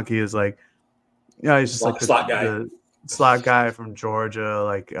McConkey is like, yeah, he's just like the slot guy from Georgia.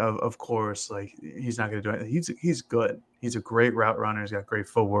 Like, of course, like he's not going to do anything. He's good. He's a great route runner. He's got great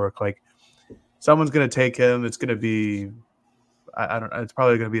footwork. Like, someone's going to take him. It's going to be, I don't know. It's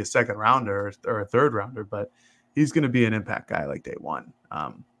probably going to be a 2nd rounder or a 3rd rounder, but he's going to be an impact guy like day 1.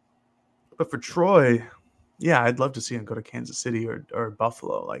 But for Troy, yeah, I'd love to see him go to Kansas City or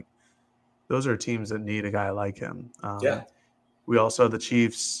Buffalo. Like, those are teams that need a guy like him. Yeah. We also had the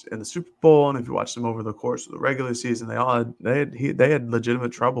Chiefs in the Super Bowl, and if you watch them over the course of the regular season, they had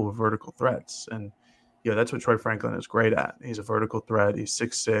legitimate trouble with vertical threats, and that's what Troy Franklin is great at. He's a vertical threat. He's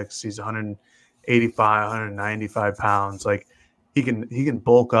 6'6". He's 185, 195 pounds. Like, he can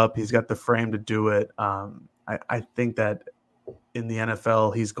bulk up. He's got the frame to do it. I think that in the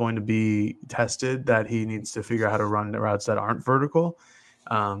NFL, he's going to be tested that he needs to figure out how to run the routes that aren't vertical.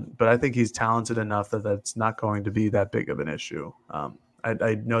 But I think he's talented enough that that's not going to be that big of an issue.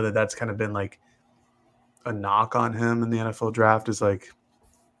 I know that that's kind of been like a knock on him in the NFL draft is like,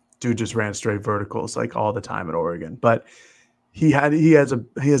 dude just ran straight verticals like all the time at Oregon, but he has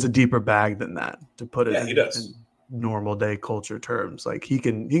a deeper bag than that, to put it in normal day culture terms. Like, he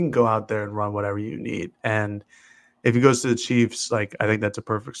can go out there and run whatever you need. And if he goes to the Chiefs, like, I think that's a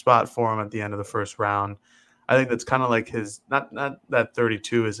perfect spot for him at the end of the first round. I think that's kind of like his, not that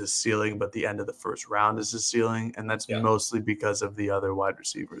 32 is his ceiling, but the end of the first round is his ceiling. And that's mostly because of the other wide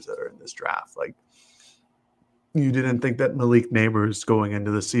receivers that are in this draft. Like, you didn't think that Malik Neighbors going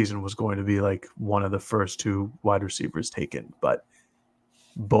into the season was going to be like one of the first 2 wide receivers taken, but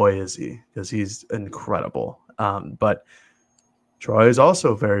boy, is he, because he's incredible. But Troy is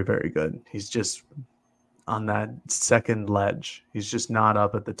also very, very good. He's just on that second ledge. He's just not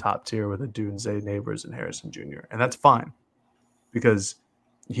up at the top tier with Odunze, Neighbors, and Harrison Jr. And that's fine, because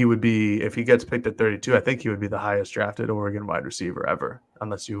he would be, if he gets picked at 32, I think he would be the highest drafted Oregon wide receiver ever,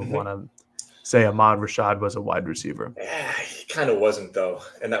 unless you want to say Ahmad Rashad was a wide receiver. Yeah, he kind of wasn't, though.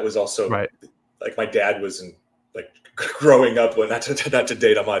 And that was also right. Like, my dad was in, like, growing up, when not to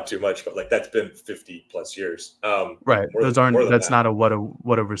date Ahmad too much, but like that's been 50 plus years. Right. That's not what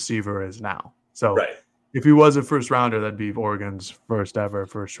a receiver is now. So right. If he was a first rounder, that'd be Oregon's first ever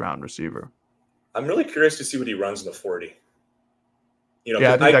first round receiver. I'm really curious to see what he runs in the 40.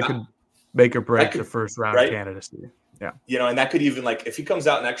 I think that could make or break the first round candidacy. Yeah. And that could even, like, if he comes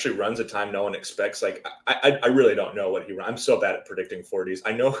out and actually runs a time no one expects, like, I really don't know what he runs. I'm so bad at predicting 40s.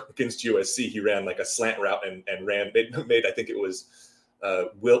 I know against USC he ran like a slant route and made I think it was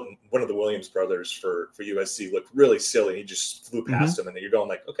one of the Williams brothers for USC looked really silly. He just flew past him, and you're going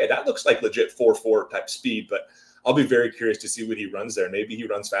like, okay, that looks like legit 4.4 type speed, but I'll be very curious to see what he runs there. Maybe he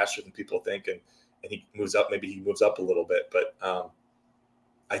runs faster than people think, and he moves up. Maybe he moves up a little bit, but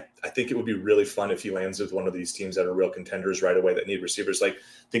I think it would be really fun if he lands with one of these teams that are real contenders right away that need receivers. Like,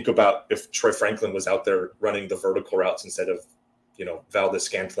 think about if Troy Franklin was out there running the vertical routes instead of, Valdez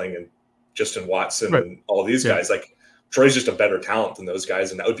Scantling and Justin Watson and all these guys. Like, Troy's just a better talent than those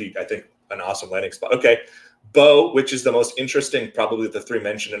guys, and that would be, I think, an awesome landing spot. Okay, Bo, which is the most interesting, probably the three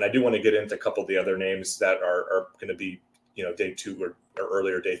mentioned, and I do want to get into a couple of the other names that are going to be, day 2 or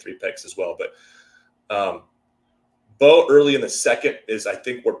earlier day 3 picks as well. But Bo early in the second is, I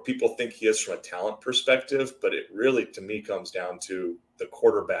think, where people think he is from a talent perspective, but it really, to me, comes down to the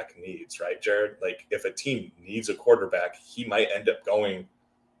quarterback needs, right, Jared? Like, if a team needs a quarterback, he might end up going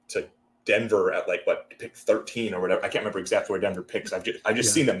to Denver at pick 13 or whatever. I can't remember exactly where Denver picks. I've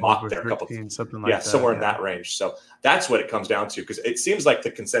just seen them mocked there a couple, something like that. Somewhere in that range. So that's what it comes down to, because it seems like the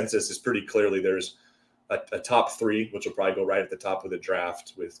consensus is pretty clearly there's a top 3, which will probably go right at the top of the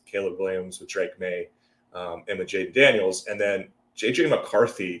draft with Caleb Williams, with Drake May, and with Jaden Daniels, and then JJ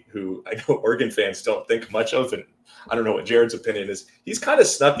McCarthy, who I know Oregon fans don't think much of, and I don't know what Jared's opinion is. He's kind of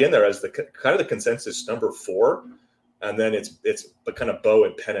snuck in there as the kind of the consensus number 4, and then it's kind of Bo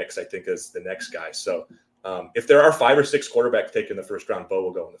and Penix, I think, as the next guy. So if there are 5 or 6 quarterbacks taken in the first round, Bo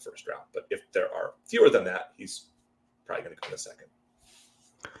will go in the first round. But if there are fewer than that, he's probably going to go in the second.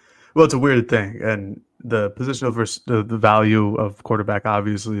 Well, it's a weird thing, and the position of the value of quarterback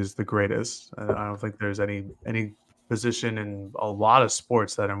obviously is the greatest. I don't think there's any position in a lot of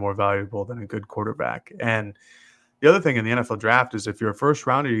sports that are more valuable than a good quarterback. And the other thing in the NFL draft is if you're a first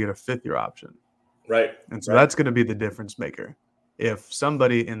rounder, you get a 5th-year option. Right. And so that's going to be the difference maker. If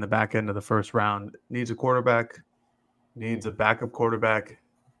somebody in the back end of the first round needs a quarterback, needs a backup quarterback,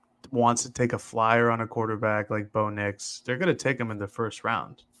 wants to take a flyer on a quarterback like Bo Nix, they're going to take him in the first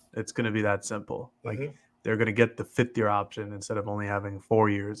round. It's going to be that simple. Like, they're going to get the 5th-year option instead of only having 4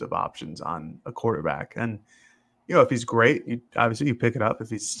 years of options on a quarterback. And, if he's great, obviously you pick it up. If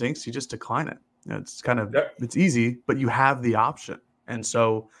he stinks, you just decline it. It's kind of it's easy, but you have the option. And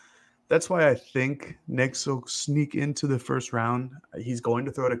so that's why I think Nix will sneak into the first round. He's going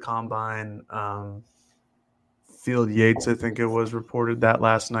to throw to combine. Field Yates, I think it was reported that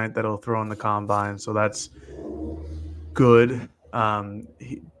last night that he'll throw in the combine. So that's good.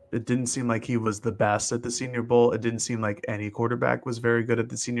 It didn't seem like he was the best at the Senior Bowl. It didn't seem like any quarterback was very good at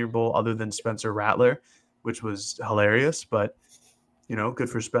the Senior Bowl other than Spencer Rattler, which was hilarious, but, good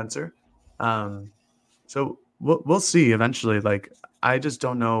for Spencer. So we'll see eventually. Like, I just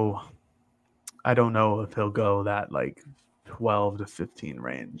don't know. I don't know if he'll go that 12 to 15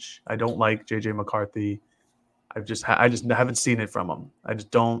 range. I don't like JJ McCarthy. I just haven't seen it from him. I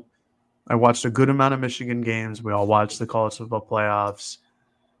just don't. I watched a good amount of Michigan games. We all watched the college football playoffs.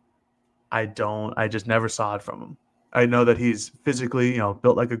 I just never saw it from him. I know that he's physically,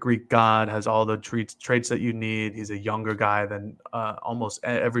 built like a Greek god, has all the traits that you need. He's a younger guy than almost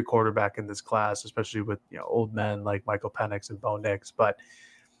every quarterback in this class, especially with, old men like Michael Penix and Bo Nix. But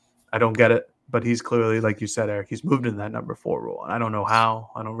I don't get it. But he's clearly, like you said, Eric, he's moved in that number 4 role. And I don't know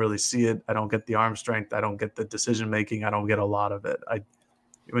how. I don't really see it. I don't get the arm strength. I don't get the decision making. I don't get a lot of it. I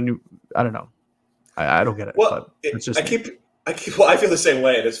don't know. I don't get it. Well, but it's just I feel the same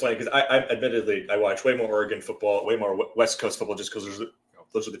way, and it's funny because I admittedly I watch way more Oregon football, way more West Coast football, just because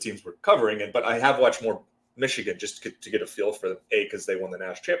those are the teams we're covering. But I have watched more Michigan just to get a feel for them. A, because they won the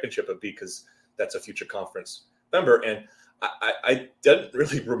national championship, but B, because that's a future conference member. And I didn't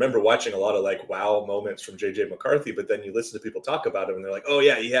really remember watching a lot of wow moments from JJ McCarthy. But then you listen to people talk about him, and they're like, "Oh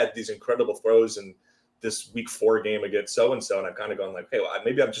yeah, he had these incredible throws and this week 4 game against so-and-so," and I'm kind of going hey, well,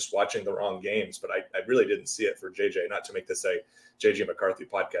 maybe I'm just watching the wrong games, but I really didn't see it for JJ, not to make this a JJ McCarthy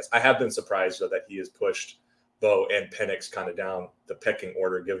podcast. I have been surprised, though, that he has pushed Bo and Penix kind of down the pecking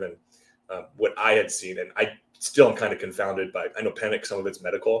order, given what I had seen, and I still am kind of confounded by, I know Penix, some of it's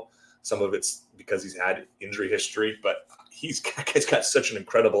medical, some of it's because he's had injury history, but he's got such an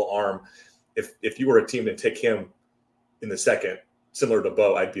incredible arm. If you were a team to take him in the second, similar to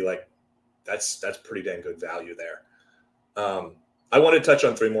Bo, I'd be like, that's pretty dang good value there. I want to touch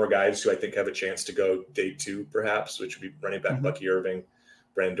on 3 more guys who I think have a chance to go day 2, perhaps, which would be running back Bucky Irving,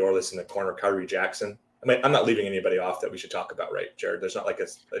 Brandon Dorless in the corner, Kyrie Jackson. I mean, I'm not leaving anybody off that we should talk about, right, Jared? There's not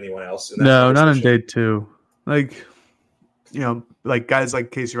anyone else in that No, not in day 2. Guys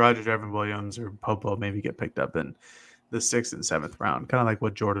like Casey Rogers, Evan Williams, or Popo maybe get picked up in the 6th and 7th round, kind of like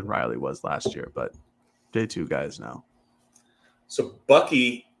what Jordan Riley was last year, but day 2 guys now. So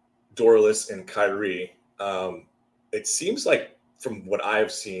Bucky, Dorless, and Kyrie, it seems like from what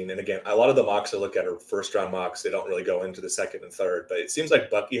I've seen, and again, a lot of the mocks I look at are first-round mocks. They don't really go into the second and third, but it seems like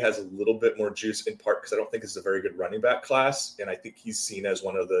Bucky has a little bit more juice, in part because I don't think this is a very good running back class, and I think he's seen as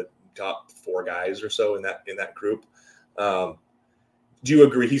one of the top 4 guys or so in that group. Do you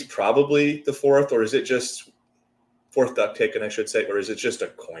agree he's probably the 4th, or is it just 4th duck taken, I should say, or is it just a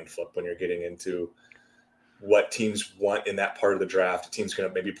coin flip when you're getting into what teams want in that part of the draft? A team's going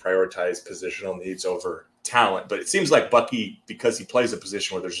to maybe prioritize positional needs over talent, but it seems like Bucky, because he plays a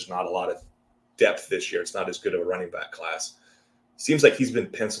position where there's just not a lot of depth this year, it's not as good of a running back class. Seems like he's been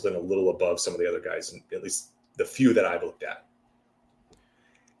penciled in a little above some of the other guys, at least the few that I've looked at.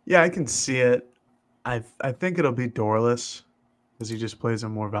 Yeah, I can see it. I think it'll be Dorless because he just plays a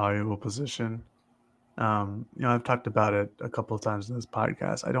more valuable position. I've talked about it a couple of times in this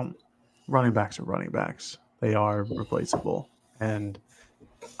podcast. Running backs are running backs. They are replaceable. And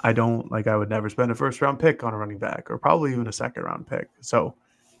I would never spend a 1st-round pick on a running back, or probably even a 2nd-round pick. So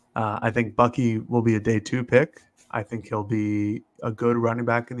I think Bucky will be a day 2 pick. I think he'll be a good running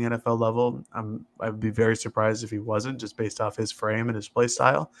back in the NFL level. I'd be very surprised if he wasn't, just based off his frame and his play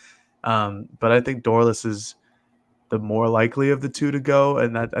style. But I think Dorless is the more likely of the 2 to go,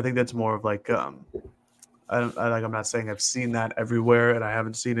 and I think that's more of like I'm not saying I've seen that everywhere, and I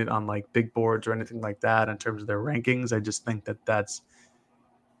haven't seen it on like big boards or anything like that in terms of their rankings. I just think that that's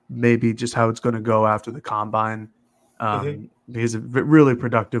maybe just how it's going to go after the combine. He's a really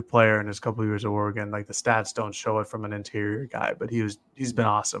productive player in his couple of years at Oregon. Like, the stats don't show it from an interior guy, but he's been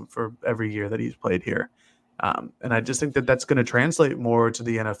awesome for every year that he's played here. And I just think that that's going to translate more to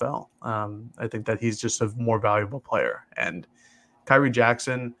the NFL. I think that he's just a more valuable player, and Kyrie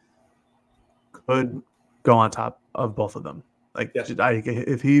Jackson could go on top of both of them. Like,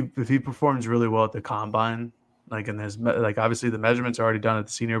 if he performs really well at the combine, like, and there's like, obviously the measurements are already done at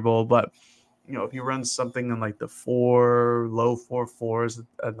the Senior Bowl, but if he runs something in like the low 4.4s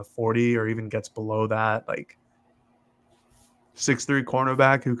at the 40, or even gets below that, like 6'3"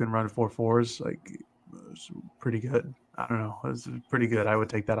 cornerback who can run 4.4s, like, it's pretty good. I don't know, it's pretty good. I would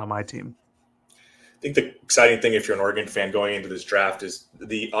take that on my team. I think the exciting thing, if you're an Oregon fan going into this draft, is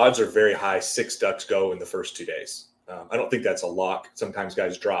the odds are very high 6 ducks go in the first 2 days. I don't think that's a lock. Sometimes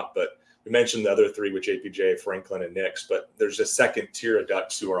guys drop, but we mentioned the other 3 with JPJ, Franklin, and Nix, but there's a second tier of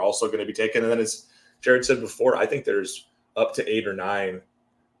ducks who are also going to be taken. And then, as Jared said before, I think there's up to 8 or 9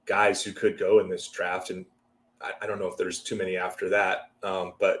 guys who could go in this draft. And I don't know if there's too many after that.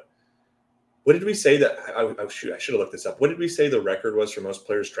 But what did we say that I should have looked this up. What did we say the record was for most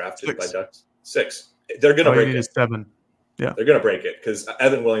players drafted by Ducks? 6. They're going to break it. 7. Yeah, they're going to break it because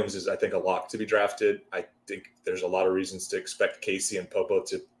Evan Williams is, I think, a lock to be drafted. I think there's a lot of reasons to expect Casey and Popo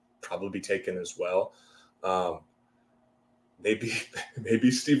to probably be taken as well. Maybe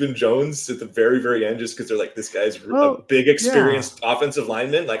Stephen Jones at the very, very end, just because they're like, this guy's a big, experienced offensive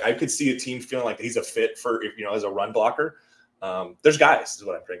lineman. Like, I could see a team feeling like he's a fit for, as a run blocker. There's guys, is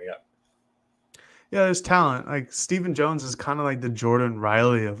what I'm bringing up. Yeah, there's talent. Like, Stephen Jones is kind of like the Jordan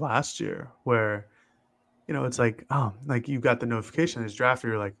Riley of last year, where, it's like, like, you got the notification he's drafted.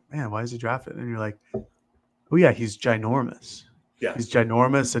 You're like, man, why is he drafted? And you're like, oh yeah, he's ginormous. Yeah, he's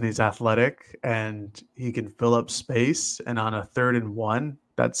ginormous, and he's athletic, and he can fill up space. And on a 3rd and 1,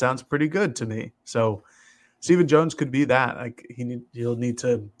 that sounds pretty good to me. So Stephen Jones could be that. Like, he'll need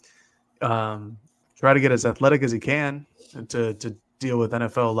to try to get as athletic as he can to deal with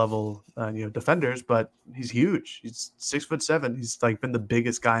NFL level defenders, but he's huge. He's 6'7". He's like been the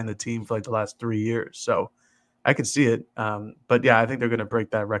biggest guy in the team for like the last 3 years. So I can see it. But yeah, I think they're going to break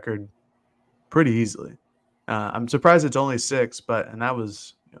that record pretty easily. I'm surprised it's only 6, and that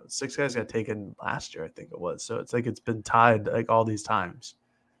was 6 guys got taken last year, I think it was. So it's like it's been tied like all these times.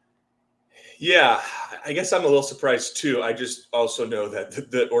 Yeah, I guess I'm a little surprised too. I just also know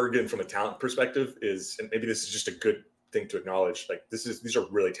that Oregon, from a talent perspective, is, and maybe this is just a good thing to acknowledge, like, these are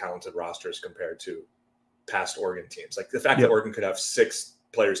really talented rosters compared to past Oregon teams. Like, the fact that Oregon could have 6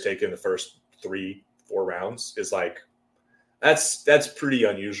 players taken in the first 3-4 rounds is like, that's pretty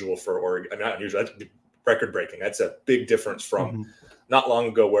unusual for Oregon. Not unusual, that's record breaking. That's a big difference from not long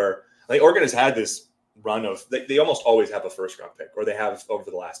ago, where I think Oregon has had this run of they almost always have a 1st-round pick, or they have over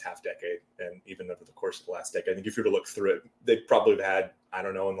the last half decade, and even over the course of the last decade. I think if you were to look through it, they probably have had, I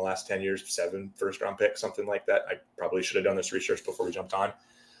don't know, in the last 10 years, 7 1st-round picks, something like that. I probably should have done this research before we jumped on,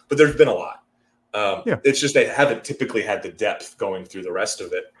 but there's been a lot. It's just they haven't typically had the depth going through the rest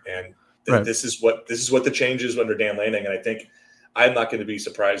of it, and this is what the change is under Dan Lanning. And I think I'm not going to be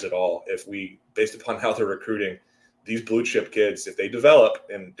surprised at all if we, based upon how they're recruiting, these blue chip kids, if they develop,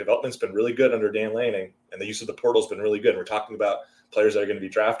 and development's been really good under Dan Lanning, and the use of the portal's been really good. We're talking about players that are going to be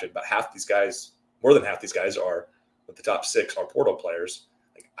drafted, but more than half these guys are, with the top 6 are portal players.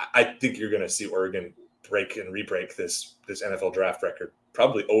 I think you're going to see Oregon break and re-break this NFL draft record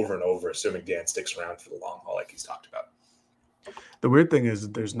probably over and over, assuming Dan sticks around for the long haul like he's talked about. The weird thing is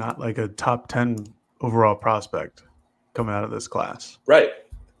that there's not like a top 10 overall prospect coming out of this class. Right.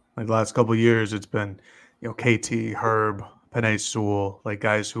 Like the last couple of years, it's been, KT, Herb, Penei Sewell, like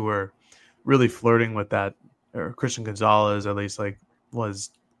guys who were really flirting with that, or Christian Gonzalez at least, like was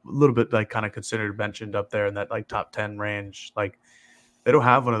a little bit like kind of considered mentioned up there in that like top 10 range. Like they don't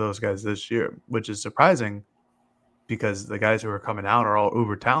have one of those guys this year, which is surprising because the guys who are coming out are all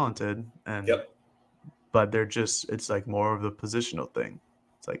uber talented, and but they're just, it's like more of the positional thing.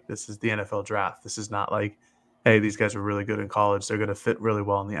 It's like, this is the NFL draft. This is not like, hey, these guys are really good in college, they're going to fit really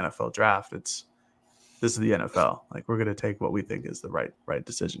well in the NFL draft. This is the NFL. Like, we're going to take what we think is the right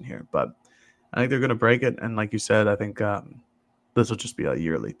decision here. But I think they're going to break it. And like you said, I think this will just be a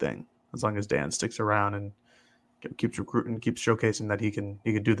yearly thing as long as Dan sticks around and keeps recruiting, keeps showcasing that he can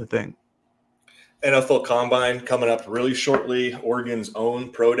do the thing. NFL Combine coming up really shortly. Oregon's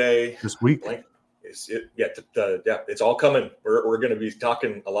own Pro Day this week. It's all coming. We're going to be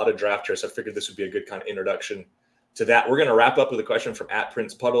talking a lot of draft here, so I figured this would be a good kind of introduction to that. We're going to wrap up with a question from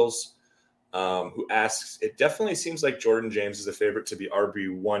 @PrincePuddles, who asks, it definitely seems like Jordan James is a favorite to be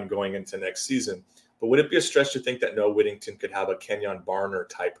RB1 going into next season, but would it be a stretch to think that Noah Whittington could have a Kenyon Barner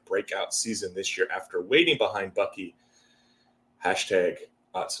type breakout season this year after waiting behind Bucky?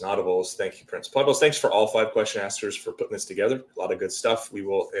 #Odds and Audibles. Thank you, Prince Puddles. Thanks for all 5 question askers for putting this together. A lot of good stuff. We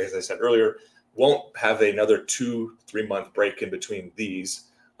will, as I said earlier, won't have another 2-3 month break in between these.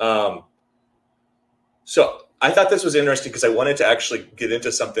 So I thought this was interesting because I wanted to actually get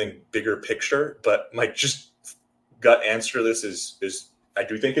into something bigger picture, but my just gut answer to this is I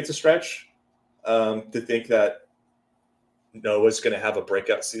do think it's a stretch to think that Noah's going to have a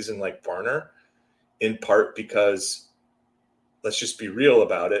breakout season like Barner, in part because, let's just be real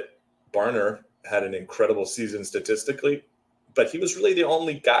about it, Barner had an incredible season statistically, but he was really the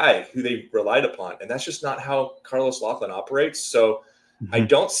only guy who they relied upon. And that's just not how Carlos Laughlin operates. So I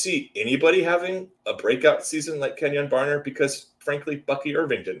don't see anybody having a breakout season like Kenyon Barner because, frankly, Bucky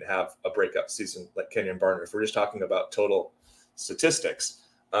Irving didn't have a breakout season like Kenyon Barner, if we're just talking about total statistics.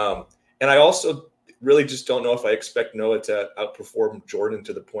 And I also really just don't know if I expect Noah to outperform Jordan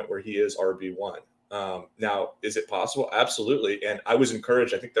to the point where he is RB1. Now, is it possible? Absolutely. And I was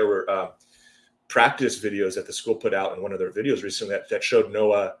encouraged. I think there were practice videos that the school put out in one of their videos recently that showed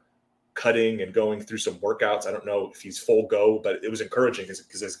Noah cutting and going through some workouts. I don't know if he's full go, but it was encouraging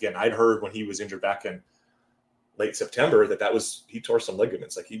because again, I'd heard when he was injured back in late September he tore some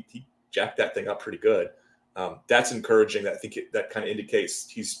ligaments. Like he jacked that thing up pretty good. That's encouraging. I think that kind of indicates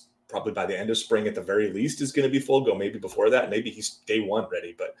he's probably by the end of spring at the very least is going to be full go. Maybe before that, maybe he's day one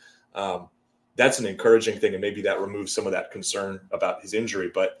ready, but that's an encouraging thing. And maybe that removes some of that concern about his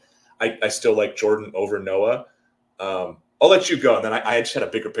injury, but I still like Jordan over Noah. I'll let you go. And then I just had a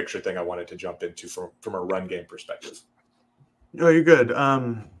bigger picture thing I wanted to jump into from a run game perspective. No, you're good.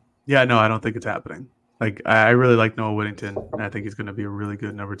 Yeah, no, I don't think it's happening. Like, I really like Noah Whittington, and I think he's going to be a really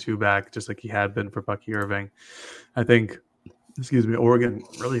good number 2 back, just like he had been for Bucky Irving. I think, Oregon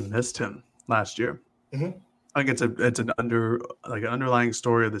really missed him last year. Mm-hmm. I think it's an underlying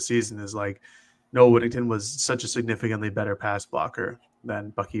story of the season is like Noah Whittington was such a significantly better pass blocker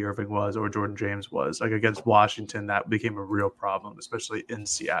than Bucky Irving was or Jordan James was. Like against Washington, that became a real problem, especially in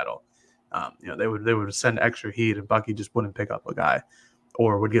Seattle. They would send extra heat and Bucky just wouldn't pick up a guy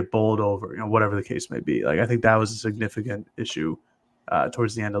or would get bowled over, whatever the case may be. Like I think that was a significant issue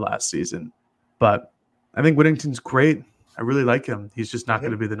towards the end of last season. But I think Whittington's great. I really like him. He's just not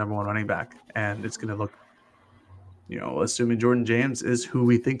going to be the number 1 running back. And it's going to look, assuming Jordan James is who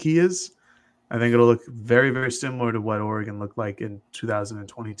we think he is, I think it'll look very, very similar to what Oregon looked like in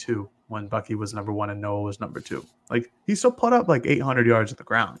 2022 when Bucky was number 1 and Noah was number 2. Like he still put up like 800 yards at the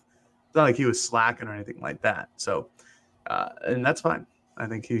ground. It's not like he was slacking or anything like that. So, and that's fine. I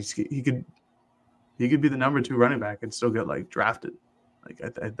think he could be the number 2 running back and still get like drafted. Like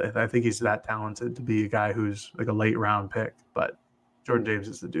I think he's that talented to be a guy who's like a late round pick. But Jordan James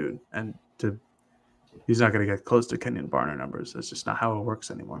is the dude, and he's not going to get close to Kenyon Barner numbers. That's just not how it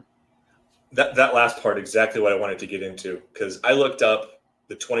works anymore. That last part, exactly what I wanted to get into, because I looked up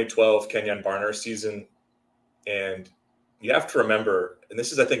the 2012 Kenyon Barner season, and you have to remember, and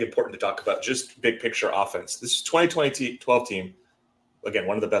this is, I think, important to talk about, just big picture offense. This is 2012 team, again,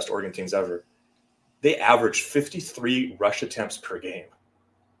 one of the best Oregon teams ever. They averaged 53 rush attempts per game.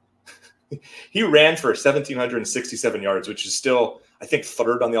 He ran for 1,767 yards, which is still, I think,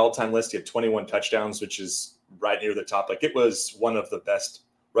 third on the all-time list. He had 21 touchdowns, which is right near the top. Like, it was one of the best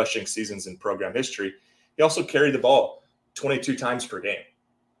rushing seasons in program history. He also carried the ball 22 times per game.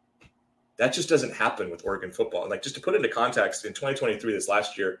 That just doesn't happen with Oregon football. And like, just to put into context, in 2023, this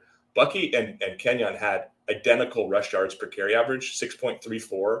last year, Bucky and Kenyon had identical rush yards per carry average, 6.34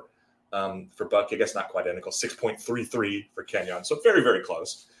 for Bucky. I guess not quite identical, 6.33 for Kenyon. So very, very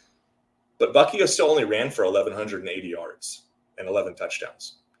close. But Bucky still only ran for 1,180 yards and 11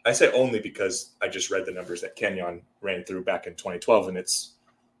 touchdowns. I say only because I just read the numbers that Kenyon ran through back in 2012, and it's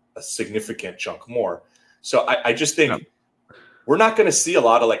a significant chunk more. So I just think we're not going to see a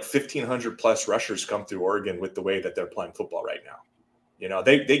lot of like 1,500 plus rushers come through Oregon with the way that they're playing football right now. You know,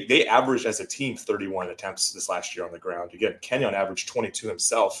 they averaged as a team 31 attempts this last year on the ground. Again, Kenyon averaged 22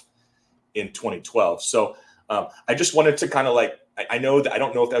 himself in 2012. So I just wanted to kind of like, I know that I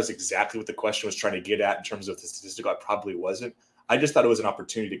don't know if that was exactly what the question was trying to get at in terms of the statistical. It probably wasn't. I just thought it was an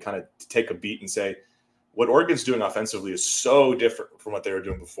opportunity to kind of take a beat and say what Oregon's doing offensively is so different from what they were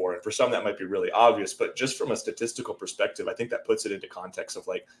doing before. And for some, that might be really obvious, but just from a statistical perspective, I think that puts it into context of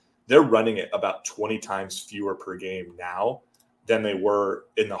like they're running it about 20 times fewer per game now than they were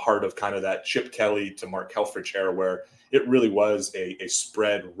in the heart of kind of that Chip Kelly to Mark Helfrich era, where it really was a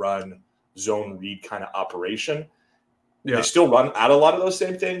spread run zone read kind of operation. Yeah. They still run out a lot of those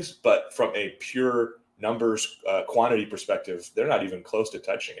same things, but from a pure numbers quantity perspective, they're not even close to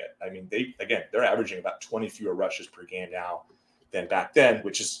touching it. I mean, they're averaging about 20 fewer rushes per game now than back then,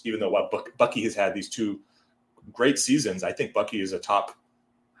 which is, even though while Bucky has had these two great seasons, I think Bucky is a top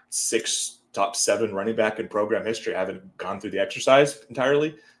 6, top 7 running back in program history. I haven't gone through the exercise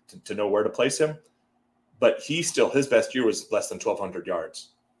entirely to know where to place him, but his best year was less than 1,200 yards.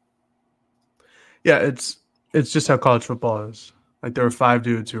 Yeah, it's just how college football is. Like, there were 5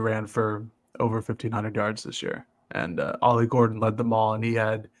 dudes who ran for over 1,500 yards this year, and Ollie Gordon led them all, and he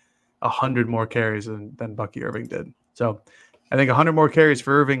had 100 more carries than Bucky Irving did. So I think 100 more carries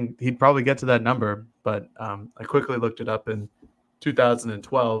for Irving, he'd probably get to that number, but I quickly looked it up. In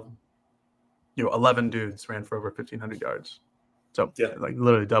 2012, 11 dudes ran for over 1,500 yards. So like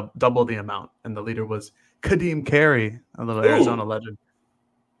literally double the amount, and the leader was Kadeem Carey, a little Arizona legend,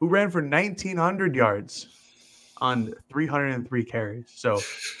 who ran for 1,900 yards on 303 carries. So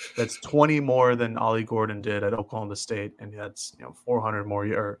that's 20 more than Ollie Gordon did at Oklahoma State, and that's 400 more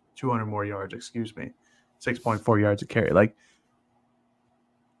or 200 more yards. 6.4 yards a carry. Like,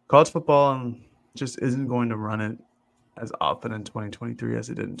 college football just isn't going to run it as often in 2023 as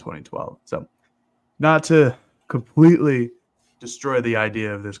it did in 2012. So, not to completely destroy the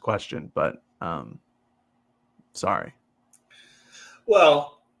idea of this question, but sorry.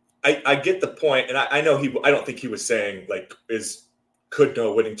 Well, I get the point, and I know I don't think he was saying like could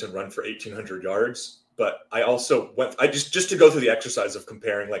Noah Whittington run for 1,800 yards, but I also just to go through the exercise of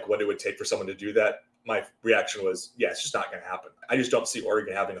comparing like what it would take for someone to do that. My reaction was, yeah, it's just not going to happen. I just don't see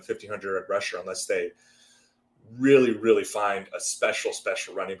Oregon having a 1,500-yard rusher unless they really, really find a special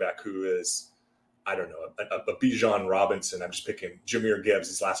running back who is, I don't know, a Bijan Robinson. I'm just picking Jahmyr Gibbs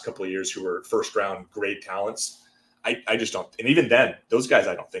these last couple of years, who were first-round grade talents. I just don't. And even then, those guys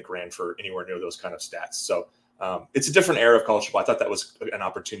I don't think ran for anywhere near those kind of stats. So it's a different era of college football. I thought that was an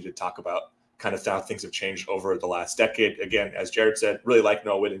opportunity to talk about kind of how things have changed over the last decade. Again, as Jared said, really like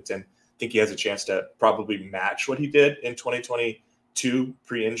Noah Whittington. I think he has a chance to probably match what he did in 2022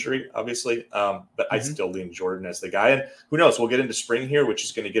 pre-injury, obviously. But I still lean Jordan as the guy. And who knows, we'll get into spring here, which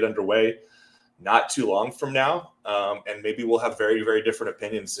is going to get underway not too long from now. And maybe we'll have very, very different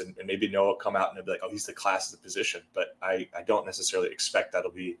opinions, and maybe Noah will come out and be like, oh, he's the class of the position. But I don't necessarily expect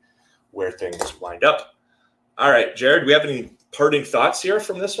that'll be where things wind up. All right, Jared, do we have any parting thoughts here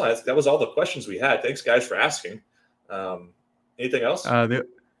from this one? That was all the questions we had. Thanks, guys, for asking. Anything else?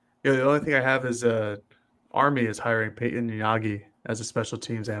 The only thing I have is Army is hiring Peyton Yagi as a special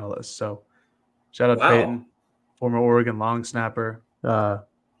teams analyst. So shout out to Peyton, former Oregon long snapper.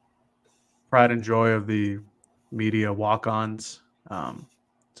 Pride and joy of the media walk-ons.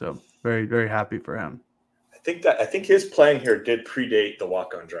 So very, very happy for him. I think his playing here did predate the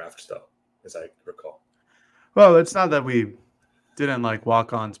walk-on draft, though, as I recall. Well, it's not that we didn't like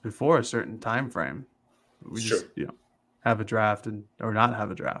walk-ons before a certain time frame. We just have a draft or not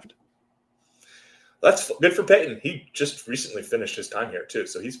have a draft. That's good for Peyton. He just recently finished his time here too,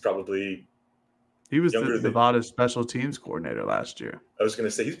 so he was Nevada's special teams coordinator last year. I was going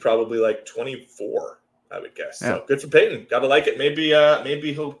to say he's probably like 24, I would guess. Yeah. So good for Peyton. Got to like it.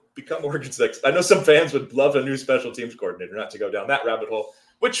 Maybe he'll become Oregon's next. I know some fans would love a new special teams coordinator, not to go down that rabbit hole,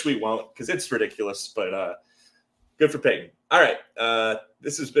 which we won't because it's ridiculous. But Good for Peyton. All right.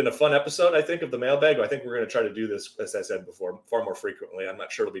 This has been a fun episode, I think, of the Mailbag. I think we're going to try to do this, as I said before, far more frequently. I'm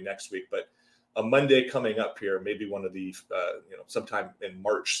not sure it'll be next week, but a Monday coming up here, maybe one of the, sometime in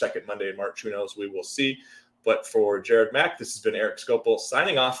March, second Monday in March, who knows, we will see. But for Jared Mack, this has been Eric Scopel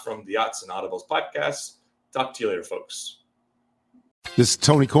signing off from the Yachts and Audibles podcast. Talk to you later, folks. This is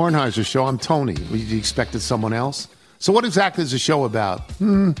Tony Kornheiser's show. I'm Tony. You expected someone else? So what exactly is the show about?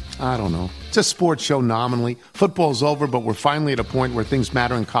 I don't know. It's a sports show nominally. Football's over, but we're finally at a point where things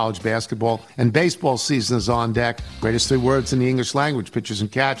matter in college basketball, and baseball season is on deck. Greatest 3 words in the English language, pitchers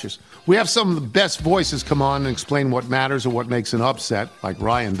and catchers. We have some of the best voices come on and explain what matters or what makes an upset, like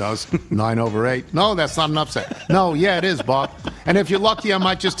Ryan does, 9/8. No, that's not an upset. No, yeah, it is, Bob. And if you're lucky, I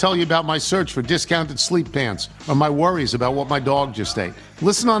might just tell you about my search for discounted sleep pants or my worries about what my dog just ate.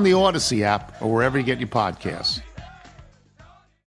 Listen on the Odyssey app or wherever you get your podcasts.